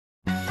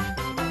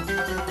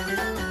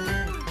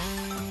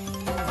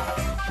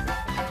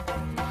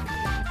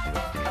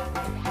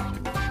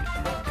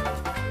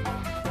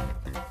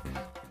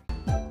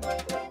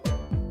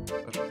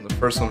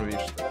first one would be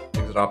just the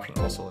exit option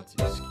also lets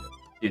you skip.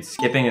 Dude,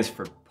 skipping is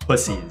for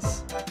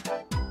pussies.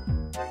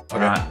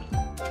 Okay.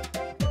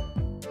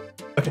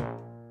 Okay.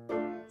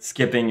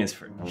 Skipping is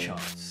for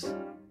chumps.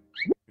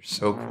 You're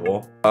so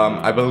cool.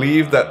 I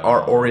believe that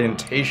our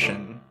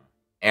orientation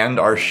and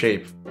our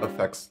shape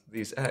affects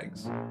these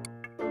eggs.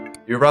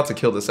 You're about to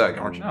kill this egg,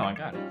 aren't you? No, I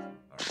got it.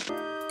 Right.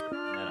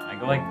 And then I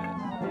go like this.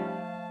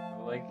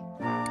 Go like...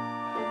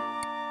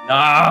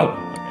 No!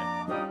 Okay.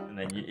 And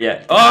then you...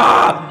 Yeah.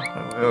 Ah!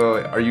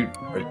 Wait. Are you...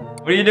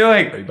 What are you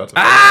doing? Are you about to...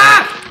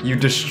 Ah! You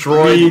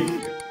destroyed...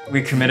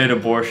 We committed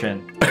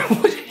abortion.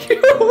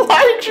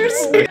 Why did you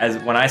say... As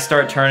when I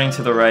start turning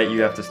to the right,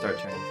 you have to start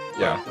turning.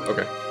 Yeah,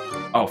 okay.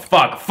 Oh,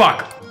 fuck!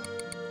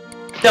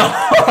 No!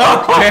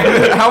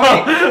 How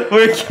many?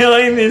 We're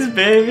killing these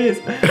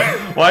babies!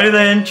 Why do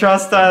they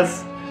entrust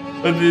us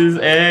with these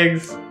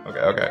eggs?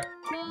 Okay.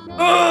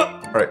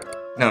 Alright.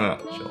 No,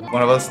 chill.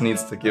 One of us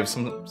needs to give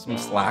some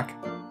slack.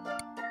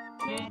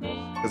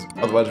 Because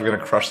otherwise we're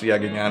gonna crush the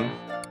egg again.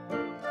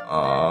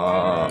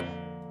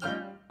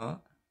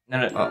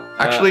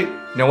 Actually,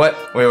 you know what?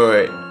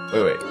 Wait.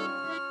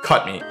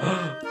 Cut me.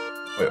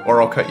 Wait,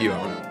 or I'll cut you.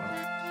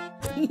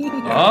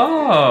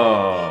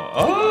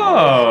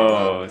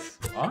 Oh,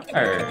 smart.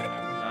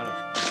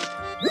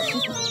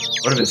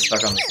 Would have been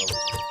stuck on the silver.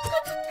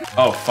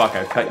 Oh fuck!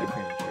 I cut you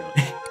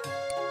prematurely.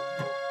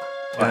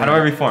 How do I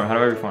reform?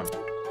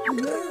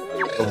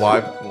 The Y.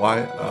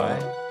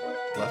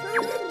 Left.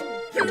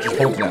 Just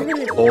hold it down.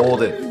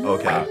 Hold it.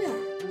 Okay.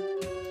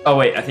 Oh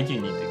wait, I think you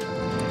need to go.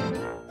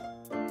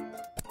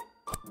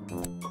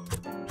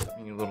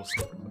 You need a little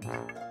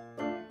snipperclips.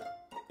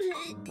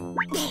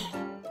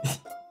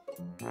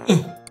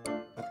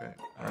 Okay.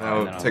 I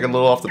don't know. Take a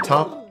little off the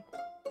top,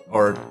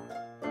 or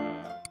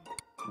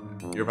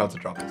you're about to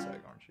drop this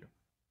egg, aren't you?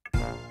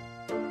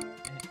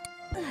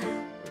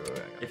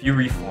 Wait, if you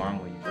reform,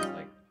 will you just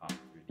like pop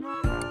through the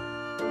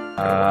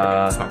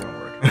it's not gonna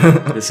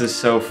work. This is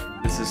so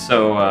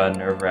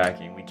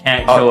nerve-wracking. We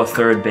can't kill a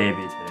third baby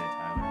today,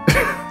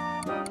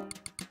 Tyler.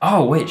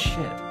 Oh wait, shit.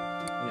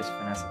 You just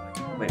finesse it like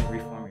that. Wait,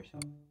 reform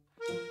yourself.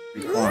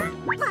 Reform.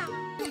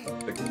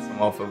 Picking some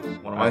off of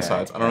one of my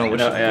sides. I don't know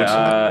which.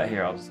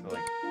 Here, I'll just go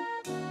like.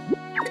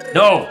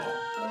 No.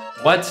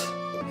 What?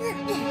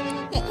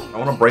 I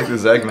want to break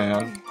this egg,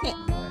 man.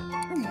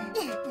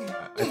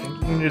 I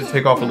think you need to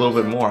take off a little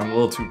bit more. I'm a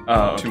little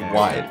too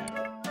wide.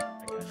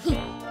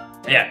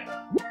 Yeah.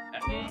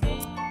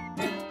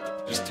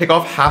 Just take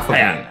off half of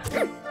me.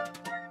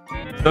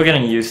 Still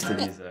getting used to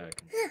these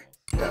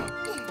controls.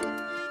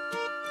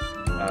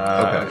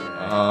 Okay.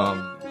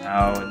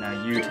 Now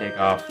you take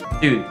off.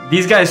 Dude,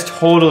 these guys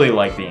totally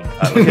like being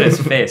cut. Look at his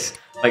face.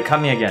 Like,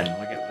 cut me again.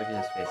 Look at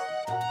his face.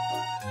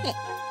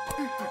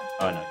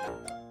 Oh no.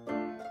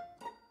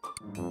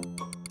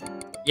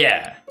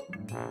 Yeah.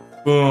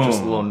 Boom.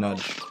 Just a little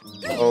nudge.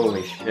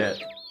 Holy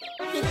shit.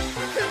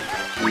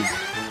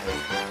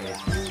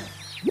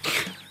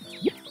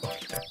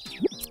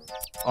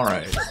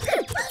 Alright.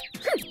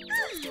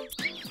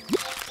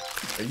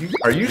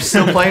 Are you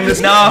still playing this?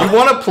 No. You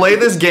want to play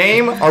this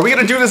game? Are we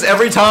gonna do this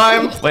every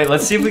time? Wait,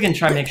 let's see if we can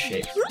try make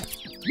shapes.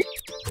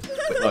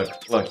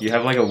 Look, you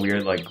have like a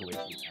weird like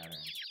glitchy pattern.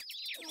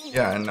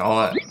 Yeah, and all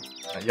that.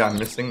 Yeah, I'm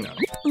missing now.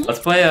 Let's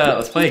play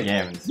a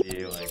game and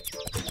see like.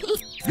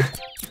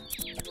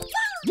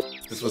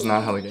 This was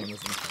not how the game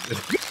was intended.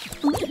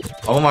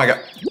 Oh my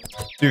god.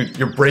 Dude,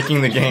 you're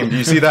breaking the game. Do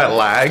you see that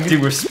lag?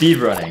 Dude, we're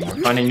speedrunning.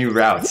 We're finding new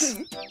routes.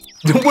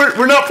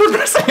 We're not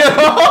progressing at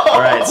all!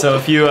 Alright, so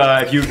if you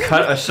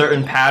cut a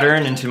certain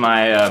pattern into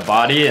my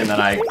body, and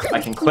then I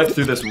can clip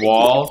through this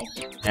wall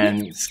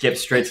and skip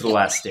straight to the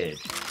last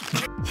stage.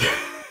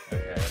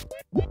 Okay.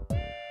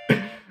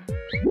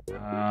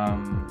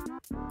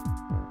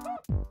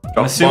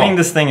 I'm assuming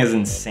this thing is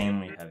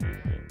insanely heavy.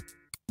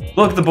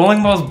 Look, the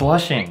bowling ball's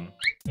blushing.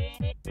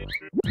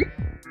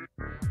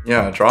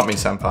 Yeah, drop me,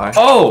 senpai.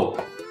 Oh!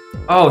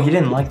 Oh, he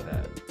didn't like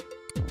that.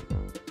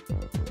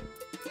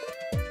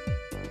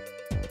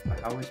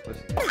 How are we supposed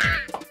to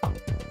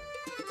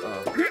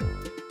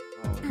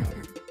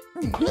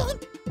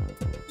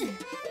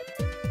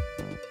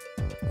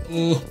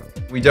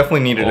get We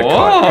definitely needed a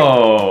cut.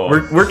 Oh!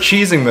 We're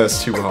cheesing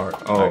this too hard.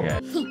 Oh. Okay.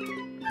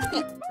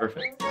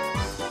 Perfect.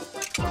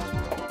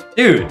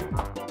 Dude!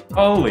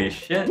 Holy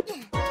shit.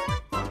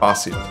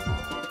 Bossy.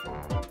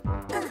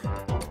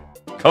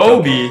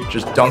 Kobe!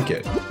 Just dunk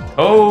it.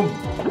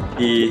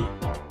 Kobe!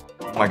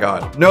 Oh my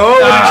god. No!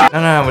 Ah.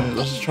 No,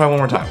 let's just try one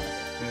more time.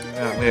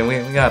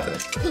 We got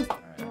this.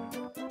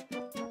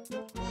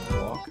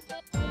 Walk.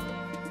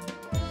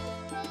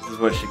 This is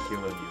what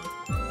Shaquille would do.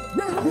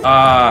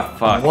 Ah,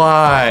 fuck.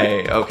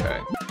 Why? Okay.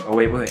 Oh,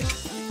 wait.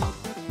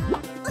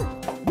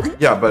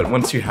 Yeah, but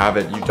once you have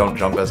it, you don't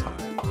jump as high.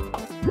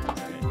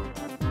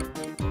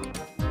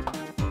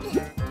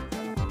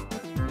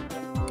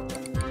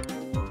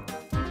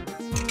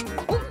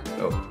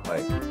 So,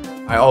 like,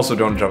 I also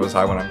don't jump as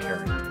high when I'm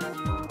carrying you.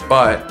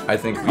 But I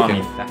think we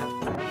can...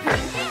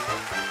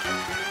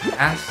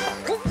 Ass.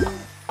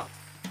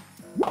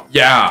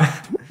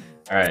 Yeah!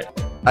 Alright.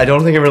 I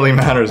don't think it really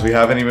matters. We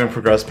haven't even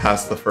progressed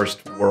past the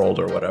first world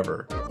or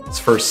whatever. It's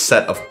first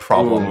set of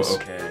problems. Ooh,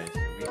 okay.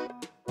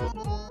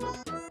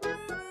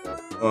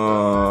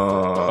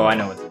 Oh, I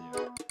know what to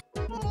do.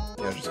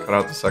 Yeah, just cut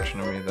out the section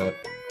of me that...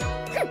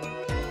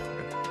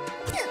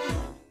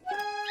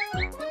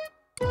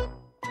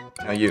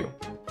 Now you.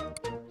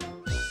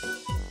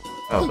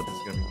 Oh, but this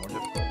is gonna be more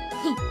difficult.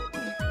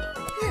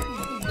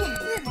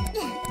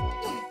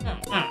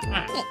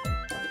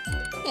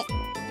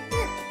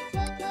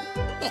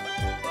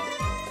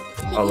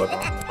 Oh look,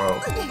 bro.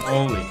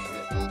 Holy shit.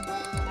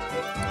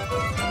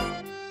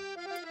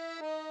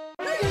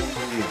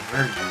 Dude,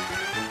 we're...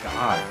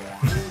 God.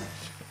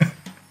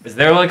 Is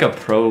there like a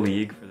pro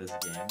league for this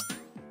game?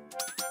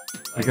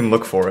 Like, we can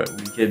look for it.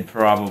 We could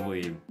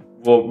probably...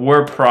 Well,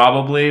 we're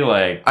probably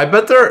like... I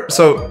bet there...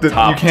 So, you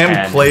can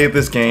 10 play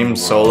this game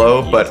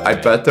solo, but I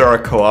bet there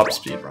are co-op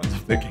speedruns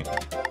of the game.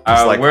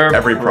 Like we're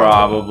every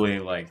probably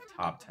like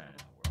top 10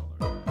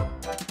 in the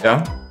world.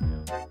 Yeah?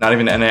 Not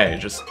even NA,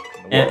 just the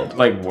world.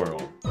 Like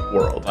world.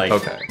 World, like,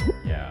 okay.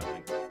 Yeah.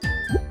 Like,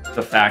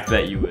 the fact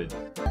that you would...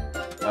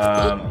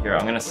 here,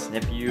 I'm gonna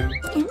snip you.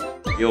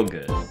 Feel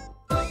good.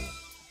 Okay,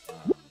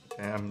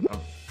 I'm...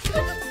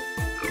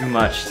 Too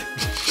much.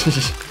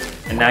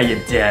 And now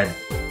you're dead.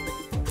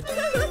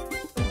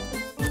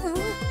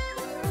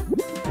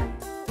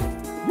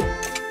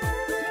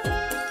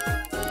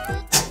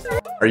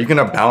 Are you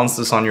gonna balance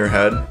this on your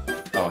head?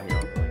 Oh,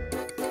 here.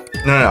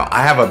 No,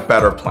 I have a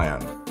better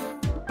plan.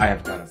 I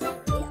have got it.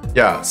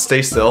 Yeah,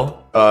 stay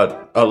still.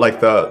 Like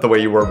the way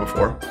you were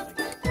before.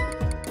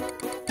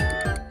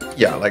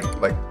 Yeah, like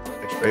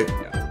straight.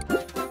 Yeah.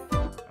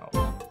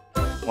 Oh.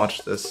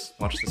 Watch this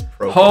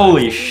pro.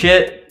 Holy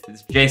shit!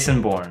 It's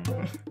Jason Bourne.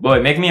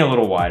 Wait, make me a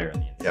little wider on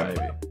the inside. Yeah,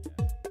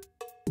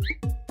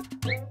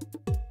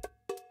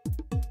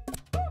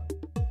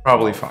 maybe.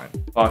 Probably fine.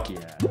 Fuck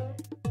yeah.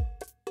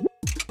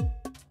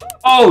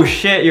 Oh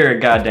shit, you're a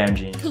goddamn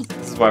genius.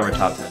 This is why we're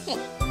top 10.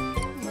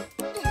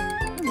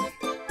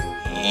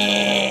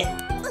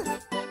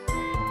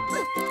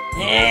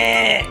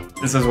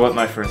 This is what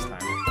my first time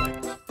was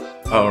like.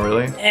 Oh,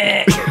 really?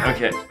 Okay.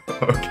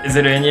 Okay. Is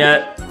it in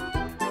yet?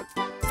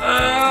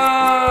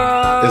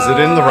 Is it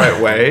in the right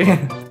way?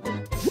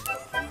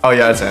 Oh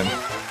yeah, it's in.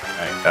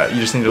 Right.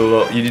 You just need a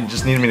little. You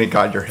just need me to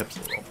guide your hips a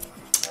little.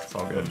 It's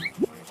all good.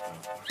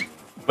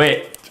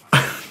 Wait.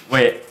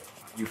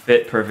 You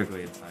fit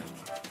perfectly inside.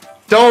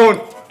 Don't.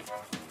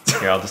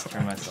 Here, I'll just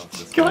turn myself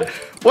this God. way.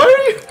 Why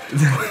are you?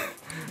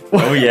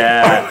 Oh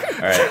yeah.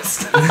 All right.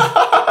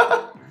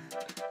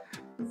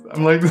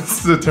 I'm like,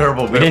 this is a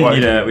terrible bit. We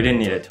didn't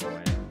need a toy.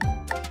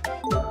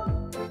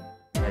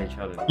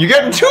 You're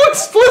getting too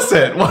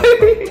explicit. Why?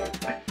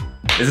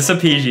 Is this a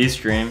PG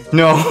stream?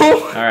 No.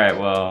 All right.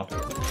 Well.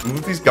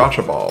 Move these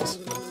gotcha balls.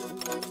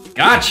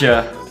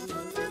 Gotcha.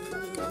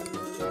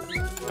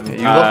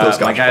 You love those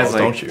gotcha guy's balls,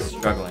 like, don't you?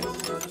 Struggling.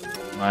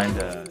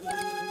 Mind?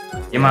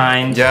 You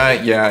mind?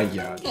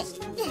 Yeah.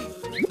 Just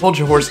hold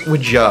your horse,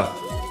 would ya?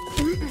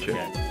 Would ya?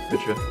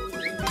 I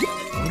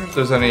wonder if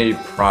there's any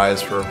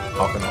prize for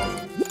popping off.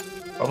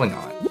 Probably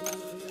not.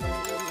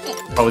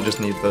 Probably just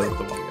need the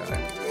one guy.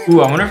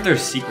 Ooh, I wonder if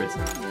there's secrets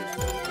in it.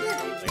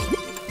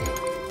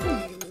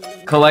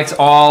 Like, collect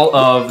all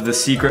of the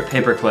secret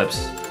paper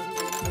clips.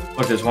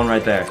 Look, there's one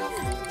right there.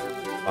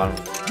 Bottom.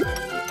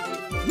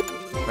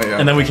 Oh, yeah.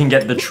 And then we can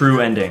get the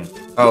true ending.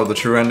 Oh, the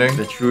true ending?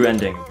 The true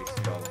ending.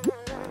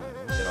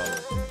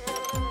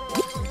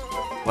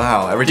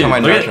 Wow, every time I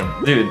nudge him.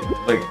 Dude,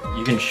 look,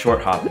 you can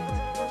short hop it.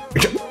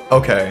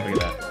 Okay.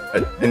 Look at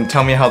that. And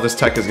tell me how this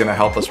tech is gonna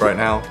help us right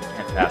now.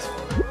 Can't fast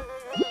forward.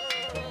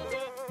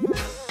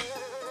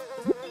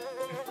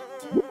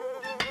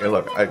 Okay,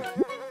 look,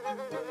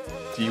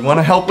 do you want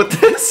to help with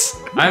this?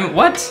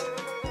 What?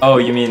 Oh,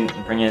 you mean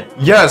bring it?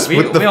 Yes,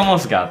 we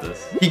almost got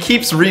this. He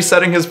keeps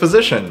resetting his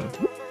position.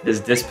 His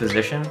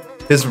disposition?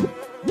 His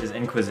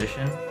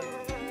inquisition?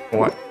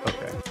 What?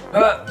 Okay.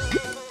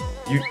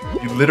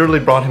 You literally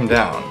brought him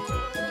down.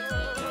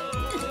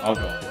 I'll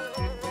go.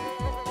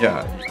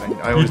 Yeah,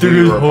 I always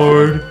knew you were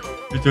hard.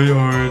 It's really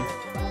hard.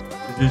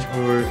 It is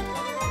hard.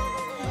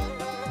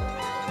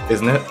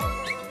 Isn't it?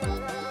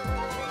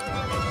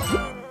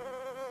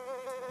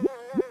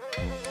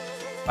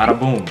 Bada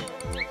boom.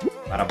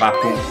 Bada bop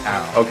boom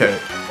pow. Okay,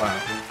 wow.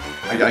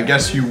 I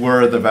guess you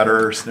were the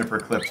better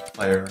Snipperclips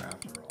player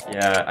after all.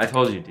 Yeah, I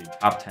told you, dude.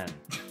 Top 10.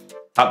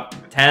 Top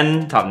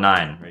 10, top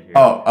 9 right here.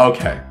 Oh,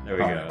 okay. There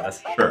we go.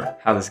 That's sure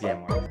how this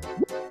game works.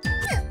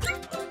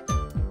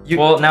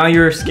 Well, now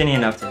you're skinny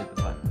enough to hit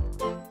the button.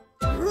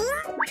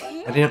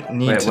 I didn't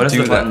need to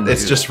do that.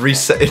 It's just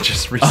reset. It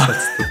just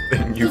resets the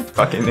thing, you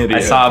fucking idiot.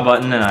 I saw a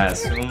button and I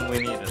assumed we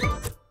needed it.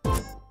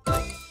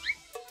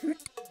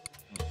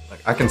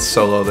 Like, I can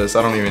solo this.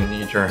 I don't even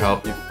need your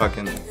help. You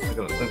fucking.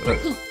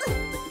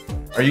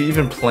 Are you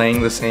even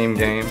playing the same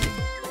game?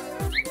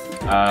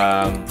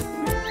 Are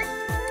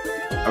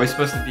we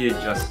supposed to be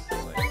just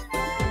like...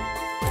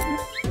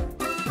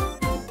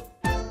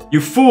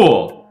 You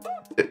fool!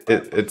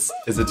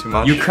 Is it too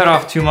much? You cut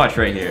off too much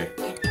right here.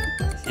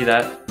 See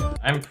that?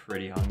 I'm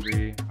pretty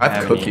hungry. I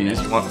have haven't eaten cookies.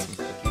 it. You want some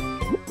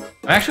cookies?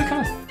 I'm actually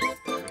kind of.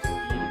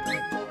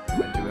 I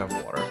do have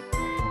water.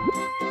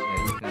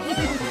 Yeah,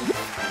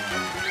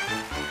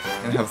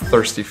 you can have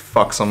thirsty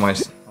fucks on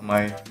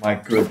my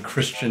good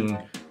Christian.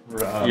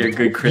 Your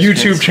good Christian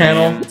YouTube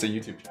channel. stream. It's a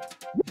YouTube channel.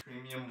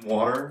 Premium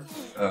water.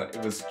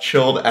 It was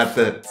chilled at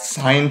the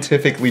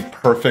scientifically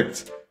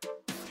perfect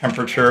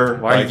temperature.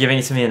 Why are you giving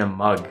it to me in a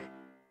mug?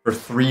 For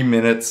 3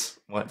 minutes.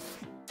 What?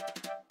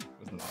 It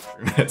was not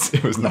 3 minutes.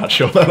 It was not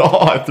chilled at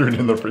all. I threw it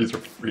in the freezer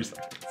for 3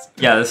 seconds.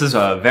 Yeah, this is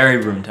very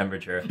room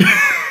temperature.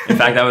 In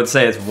fact, I would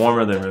say it's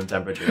warmer than room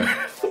temperature.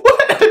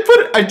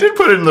 What? I did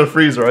put it in the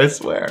freezer, I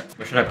swear.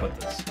 Where should I put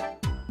this?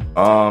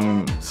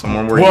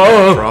 Somewhere where you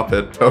can drop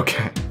it.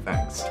 Okay,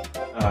 thanks.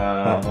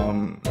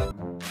 Okay.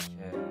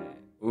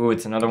 Ooh,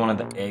 it's another one of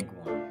the egg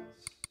ones.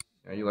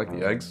 Yeah, you like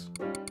the eggs?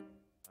 Okay.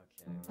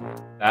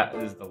 That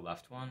is the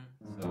left one,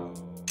 so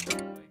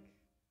like.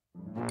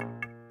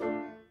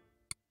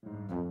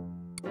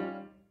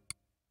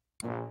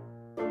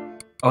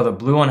 Oh, the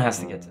blue one has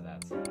to get to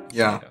that side.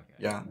 Yeah, Okay.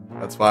 yeah.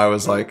 That's why I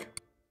was like.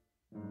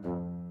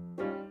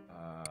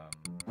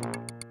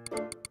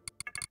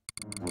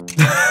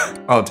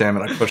 Oh damn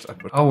it! I pushed.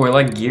 Oh, we're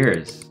like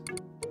Gears.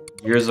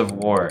 Gears of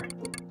War.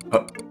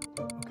 Okay.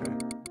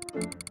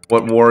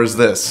 What war is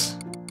this?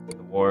 The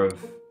War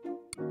of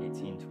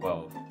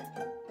 1812.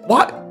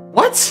 What?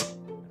 What?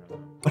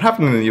 What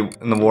happened in the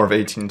War of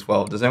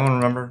 1812? Does anyone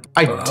remember?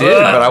 I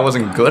did, but I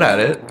wasn't good at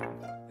it.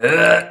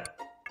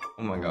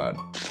 Oh my god.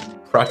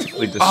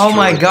 Practically destroyed. Oh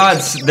my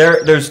god,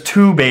 there's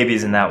 2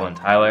 babies in that one,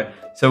 Tyler.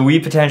 So we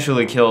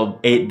potentially killed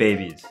 8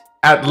 babies.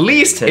 At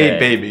least today. 8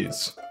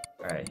 babies.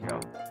 Alright, here.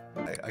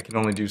 I can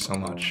only do so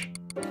much.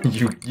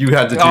 You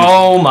had to do.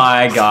 Oh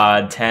my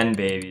god, 10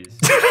 babies.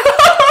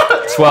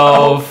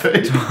 12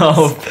 babies.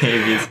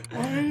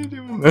 Why are you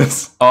doing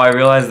this? Oh, I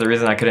realized the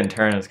reason I couldn't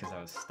turn is because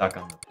I was stuck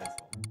on the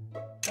pencil.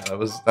 Yeah,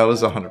 that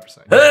was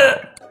 100%.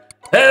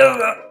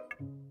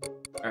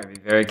 Alright, be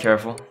very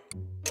careful.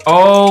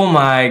 Oh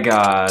my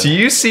god. Do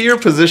you see your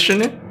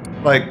position?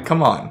 Like,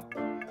 come on.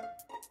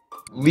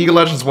 League of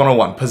Legends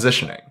 101,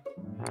 positioning.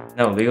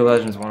 No, League of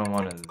Legends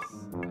 101 is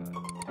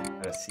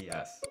a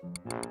CS.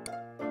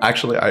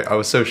 Actually, I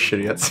was so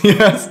shitty at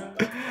CS.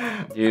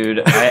 Dude,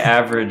 I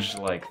averaged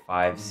like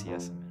 5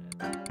 CS a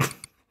minute.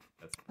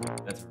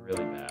 That's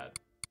really bad.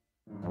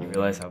 You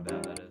realize how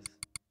bad that is?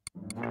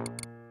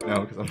 No,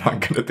 because I'm not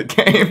good at the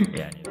game.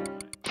 Yeah, neither am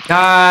I.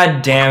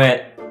 God damn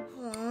it.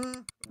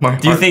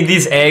 Do you think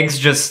these eggs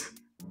just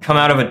come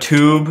out of a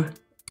tube?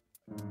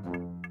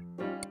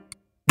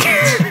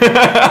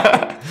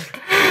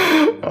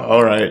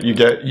 All right, you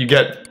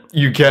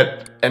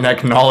get an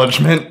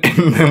acknowledgement,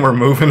 and then we're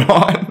moving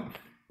on.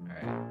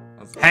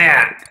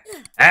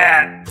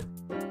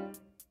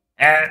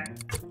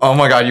 Oh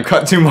my god, you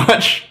cut too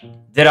much.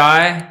 Did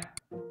I?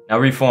 Now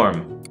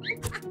reform.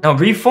 No,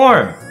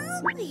 reform.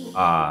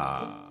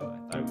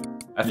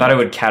 I thought it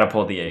would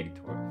catapult the egg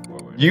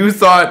forward. You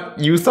thought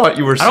you were so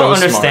smart. I don't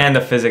understand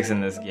the physics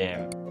in this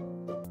game.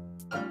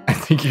 I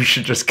think you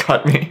should just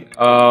cut me.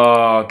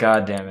 Oh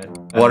god damn it!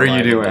 What are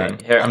you doing?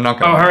 Here. I'm not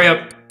gonna. Oh, hurry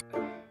up!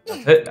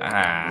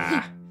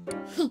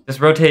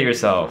 Just rotate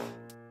yourself.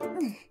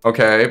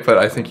 Okay, but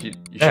I think you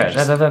should There.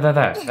 just...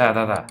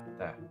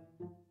 There.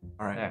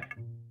 All right. There.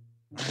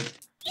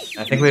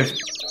 I think we have.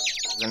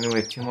 Does that mean we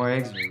have 2 more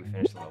eggs, or we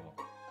finished the level?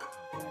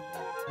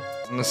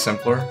 Isn't this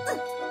simpler?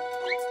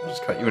 I'll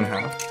just cut you in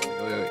half.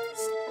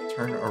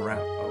 Turn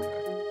around.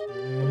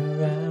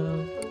 Okay.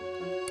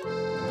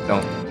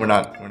 Don't. We're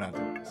not doing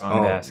this.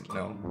 Wrong basket.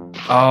 No.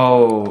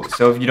 Oh,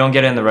 so if you don't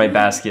get in the right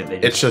basket,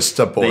 It's just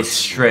a they bullet.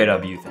 straight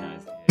up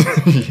euthanize the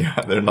eggs. Yeah,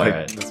 they're like,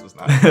 Alright. this was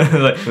not.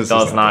 This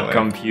does not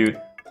compute.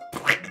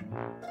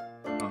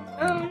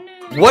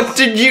 What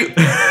did you?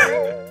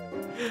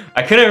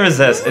 I couldn't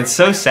resist. It's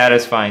so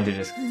satisfying to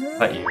just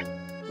cut you.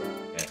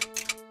 Okay.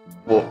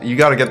 Well, you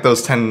got to get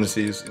those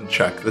tendencies in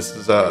check. This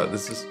is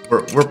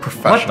we're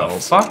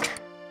professionals. What the fuck?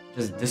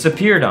 Just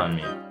disappeared on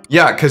me.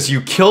 Yeah, because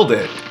you killed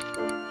it.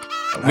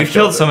 We've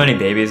killed so many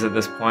babies at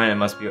this point. It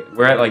must be.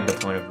 We're at like the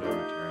point of no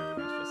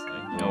return. It's just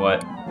like, you know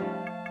what?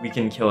 We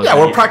can kill. Yeah,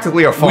 we're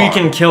practically a farm. We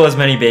can kill as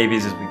many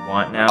babies as we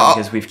want now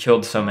because we've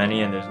killed so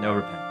many, and there's no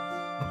repentance.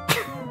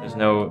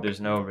 There's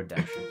no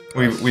redemption.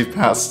 We've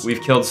passed.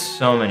 We've killed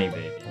so many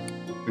babies.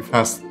 We've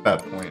passed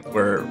that point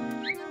where.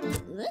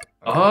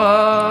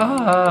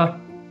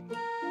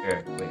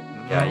 Here, wait.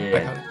 Yeah. I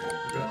got it.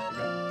 We're good.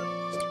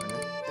 Just turn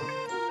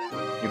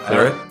it. You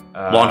clear it.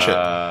 Launch it.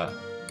 Trying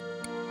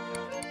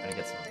to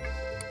get some.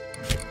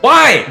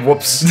 Why?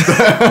 Whoops.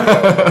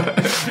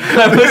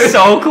 That was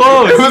so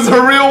close. It was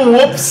a real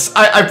whoops.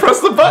 I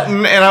pressed the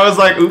button and I was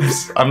like,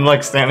 oops. I'm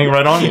like standing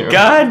right on you.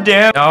 God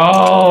damn.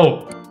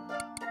 No.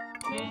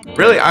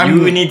 Really?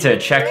 You need to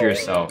check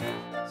yourself,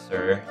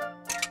 sir.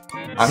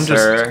 I'm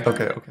Sir. just.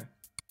 Okay.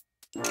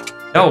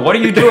 No, what are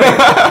you doing?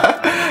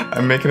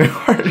 I'm making it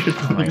harder.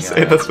 Oh my You say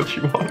God. that's what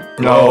you want.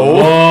 No.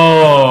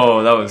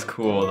 Whoa, that was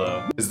cool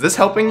though. Is this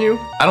helping you?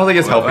 I don't think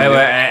it's helping you.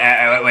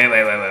 Wait.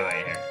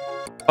 Here.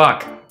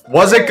 Fuck.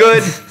 Was it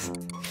good?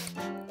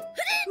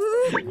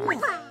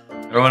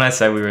 Remember when I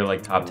said we were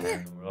like top 10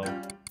 in the world?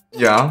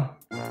 Yeah.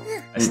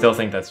 I still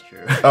think that's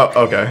true. Oh,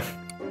 okay.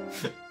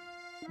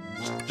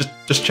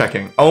 Just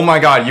checking. Oh my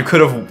god, you could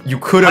have.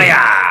 Oh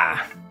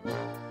yeah.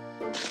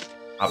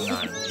 Top 9.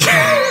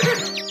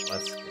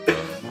 Let's go.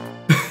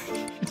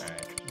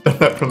 Alright. Done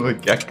that from the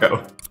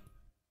get-go.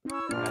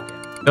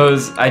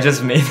 Those I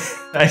just made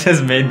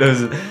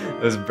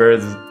those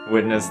birds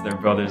witness their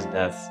brother's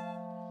deaths.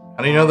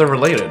 How do you know they're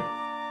related?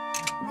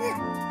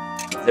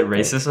 Is it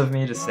racist of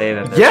me to say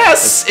that?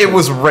 Yes, it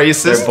was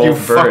racist. They're You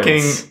both birds.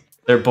 fucking.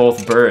 They're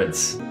both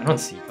birds. I don't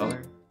see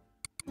color.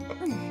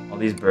 All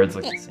these birds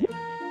look the same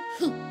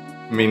to me.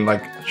 I mean,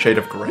 like a shade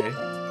of gray.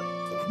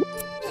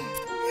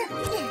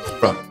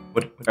 Bro,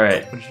 what? All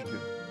right. What did you do?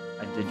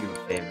 I did you a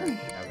favor. I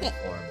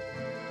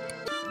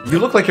reformed. You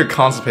look like you're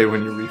constipated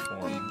when you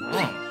reform.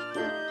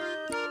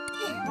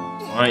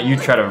 Why don't you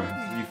try to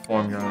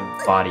reform your own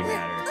body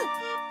matter?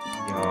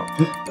 You know.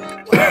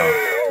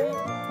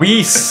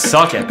 We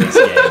suck at this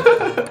game.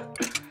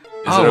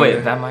 Oh wait,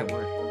 okay? that might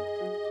work.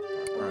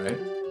 Alright.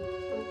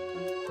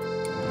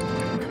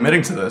 I'm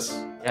committing to this.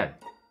 Yeah.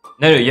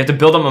 No, you have to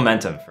build up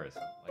momentum first.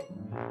 Like,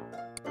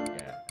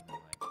 yeah.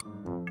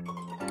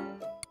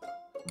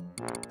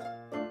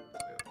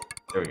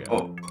 There we go.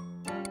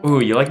 Oh.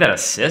 Ooh, you like that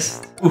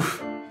assist?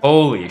 Oof.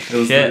 Holy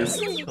shit. We're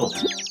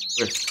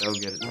so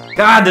good at this.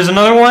 God, there's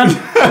another one?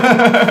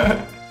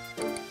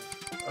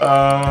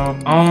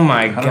 Oh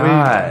my god.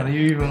 How do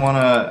you even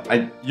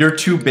wanna... You're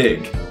too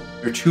big.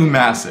 You're too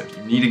massive.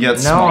 You need to get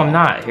small. No, I'm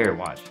not. Here,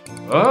 watch.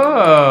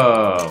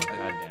 Oh. God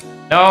damn it.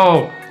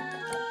 No.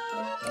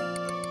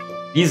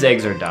 These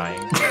eggs are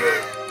dying.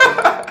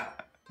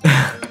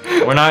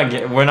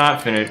 We're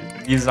not finished.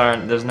 These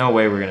aren't... There's no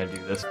way we're gonna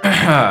do this.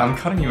 I'm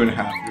cutting you in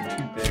half. You're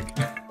too big.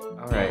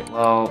 Alright,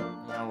 well,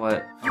 you know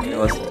what?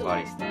 Realistic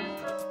body state.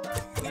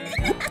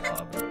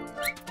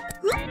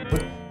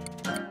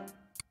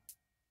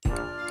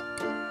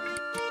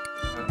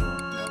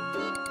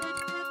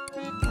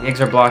 The eggs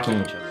are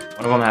blocking each other.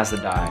 One of them has to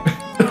die.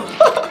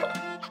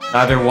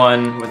 Neither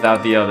one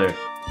without the other.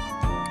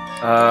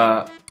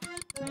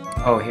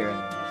 Oh, here.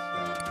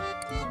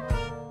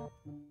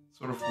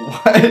 Sort of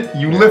what?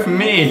 You lift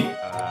me!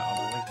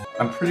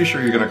 I'm pretty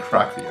sure you're gonna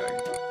crack the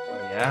egg.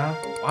 Yeah?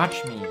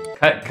 Watch me.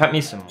 Cut me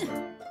some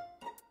more.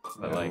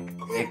 But like,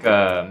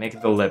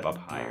 make the lip up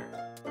higher.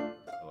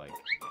 Like,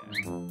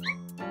 yeah.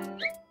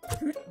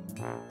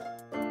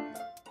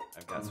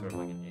 I've got sort of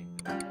like an egg.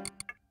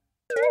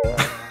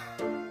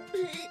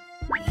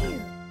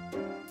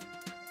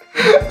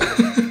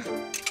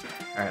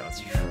 Alright, let's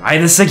try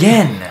this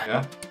again!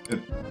 Yeah? Is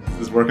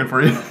this working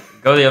for you?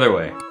 Go the other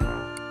way.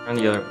 Turn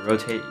the other,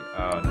 rotate.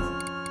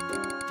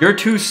 Oh, you're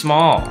too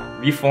small.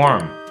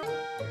 Reform.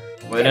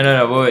 Wait,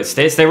 no, wait,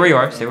 stay where you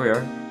are. Stay where you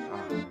are.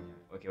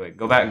 Oh, okay, wait,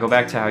 go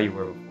back to how you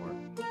were before.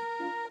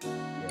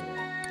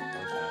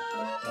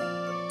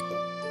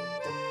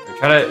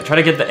 Yeah. Try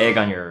to get the egg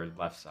on your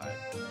left side.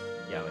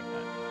 Yeah, like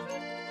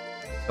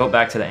that. Go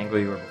back to the angle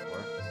you were before.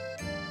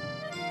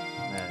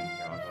 And then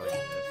here, I'll go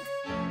like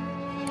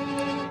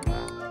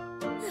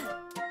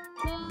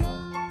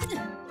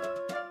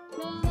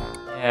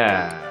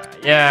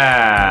this.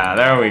 Yeah,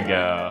 there we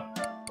go.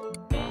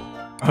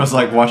 I was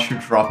like, watch you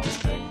drop this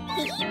thing.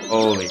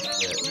 Holy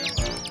shit.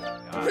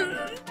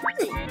 God.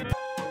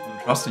 I'm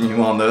trusting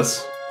you on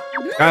this.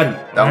 God.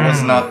 That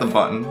was not the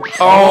button.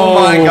 Oh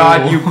my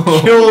god, you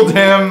killed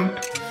him!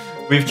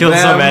 We've killed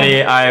so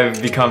many, I've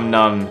become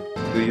numb.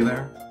 Are you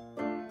there?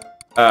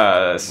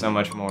 So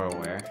much more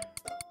aware.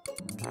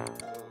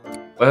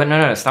 Wait,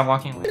 no, stop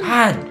walking away.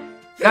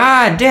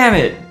 God damn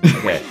it!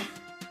 Okay.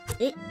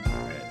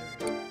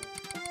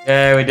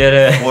 Yeah, we did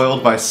it.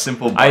 Foiled by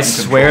simple button I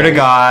swear to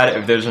God,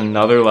 if there's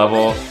another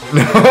level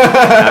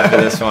after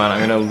this one, I'm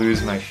gonna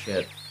lose my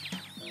shit.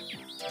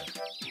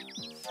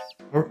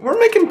 We're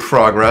making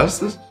progress.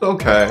 This is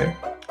okay.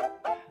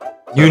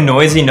 New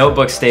noisy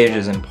notebook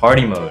stages in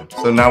party mode.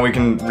 So now we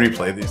can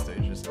replay these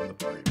stages in the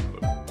party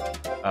mode.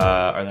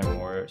 Are there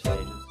more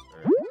stages?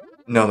 Or...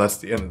 No, that's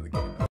the end of the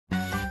game.